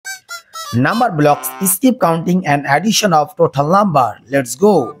Number blocks is keep counting and addition of total number. Let's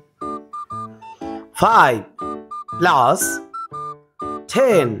go. 5 plus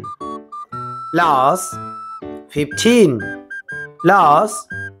 10 plus 15 plus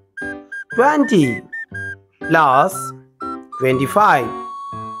 20 plus 25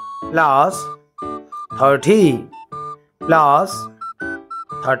 plus 30 plus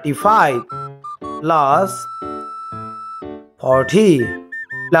 35 plus 40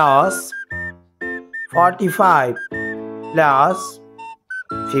 plus 45 plus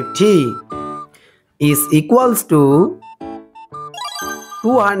 50 is equals to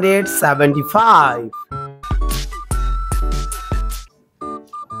 275.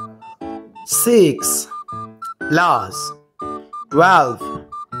 6 plus 12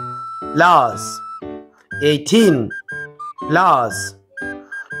 plus 18 plus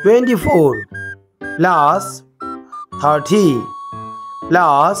 24 plus 30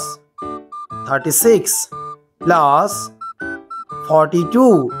 plus 36 plus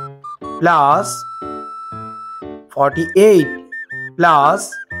 42 plus 48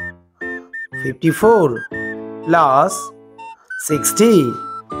 plus 54 plus 60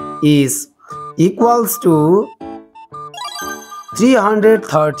 is equals to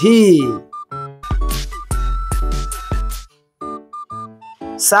 330.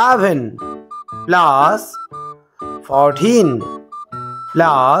 7 plus 14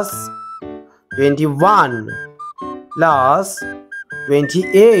 plus 21 plus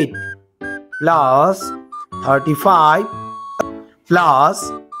 28 plus 35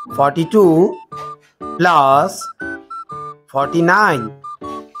 plus 42 plus 49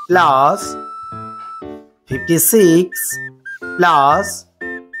 plus 56 plus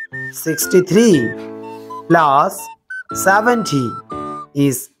 63 plus 70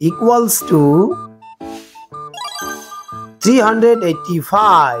 is equals to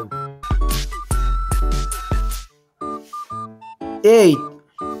 385. 8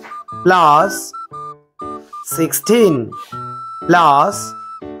 plus 16 plus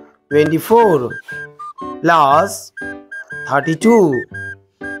 24 plus 32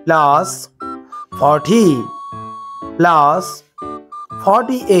 plus 40 plus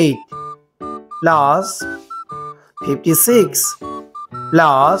 48 plus 56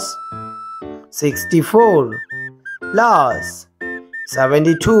 plus 64 plus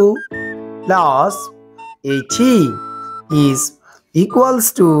 72 plus 80 is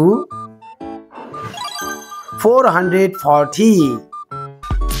equals to 440.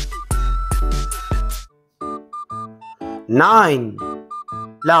 9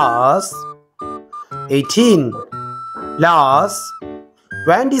 plus 18 plus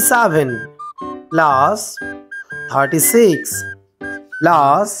 27 plus 36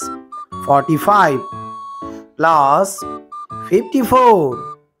 plus 45 plus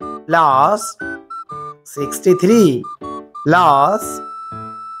 54 plus 63 plus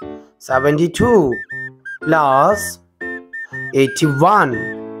 72 plus 81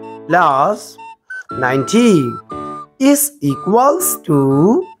 plus 90 is equals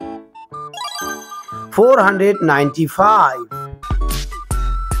to 495.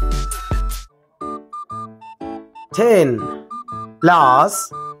 10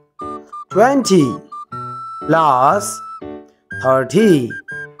 plus 20 plus 30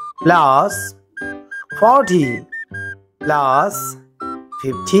 plus 40 plus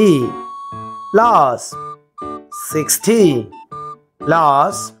 50 plus 60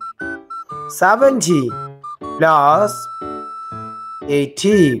 plus 70 plus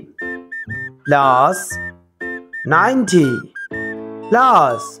 80 plus 90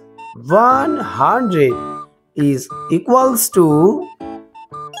 plus 100 is equals to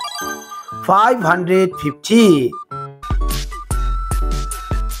 550.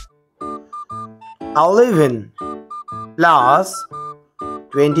 11 plus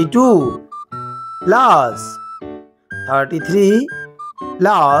 22 plus 33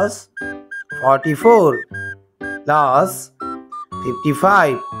 plus 44 plus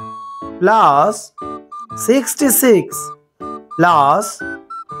 55 plus 66 plus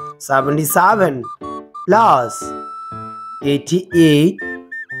 77 plus 88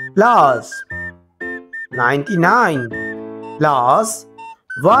 plus 99 plus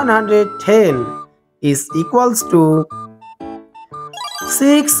 110 is equals to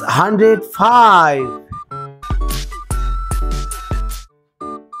 605.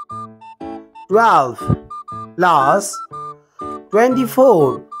 12 plus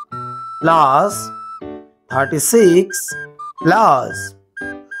 24 plus 36 plus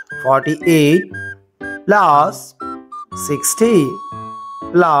 48 plus 60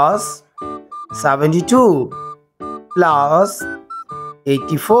 plus 72 plus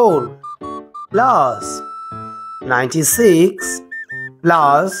 84 plus 96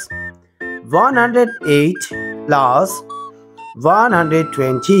 plus 108 plus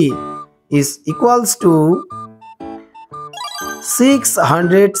 120 is equals to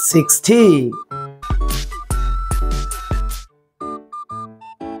 660.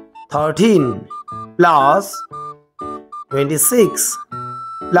 13 plus 26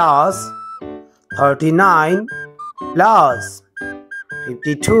 plus 39 plus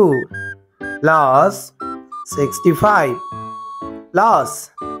 52 plus 65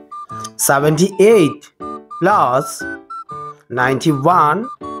 plus 78 plus 91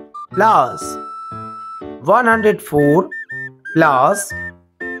 plus 104 plus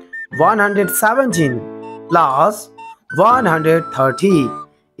 117 plus 130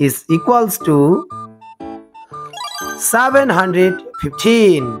 is equals to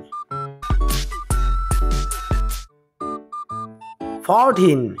 715.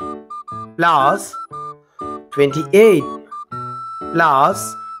 14 plus 28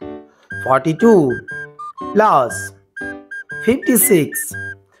 plus 42 plus 56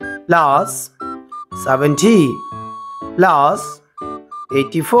 plus 70 plus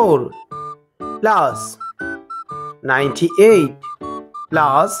 84 plus 98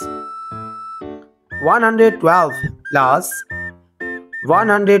 plus 112 plus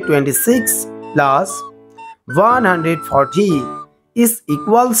 126 plus 140 is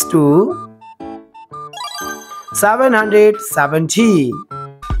equals to 770.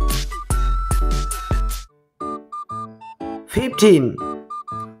 15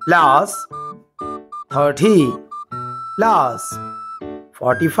 plus 30 plus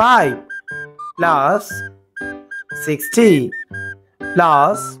 45 plus 60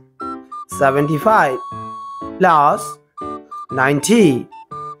 plus 75 plus 90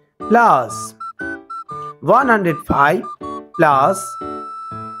 plus 105 plus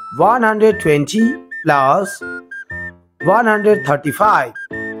 120 plus 135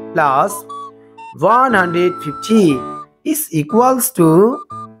 plus 150 is equals to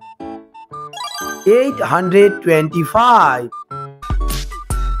 825.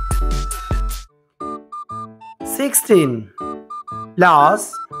 16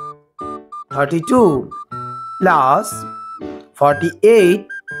 plus 32 plus 48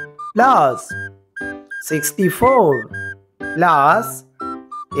 plus 64 plus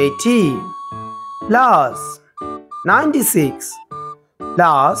 80 plus 96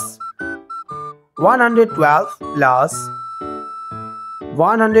 plus 112 plus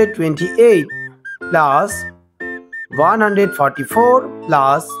 128 plus 144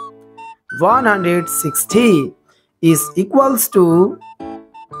 plus 160 is equals to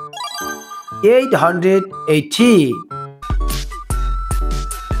 880.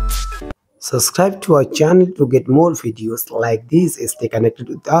 Subscribe to our channel to get more videos like this. Stay connected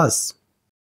with us.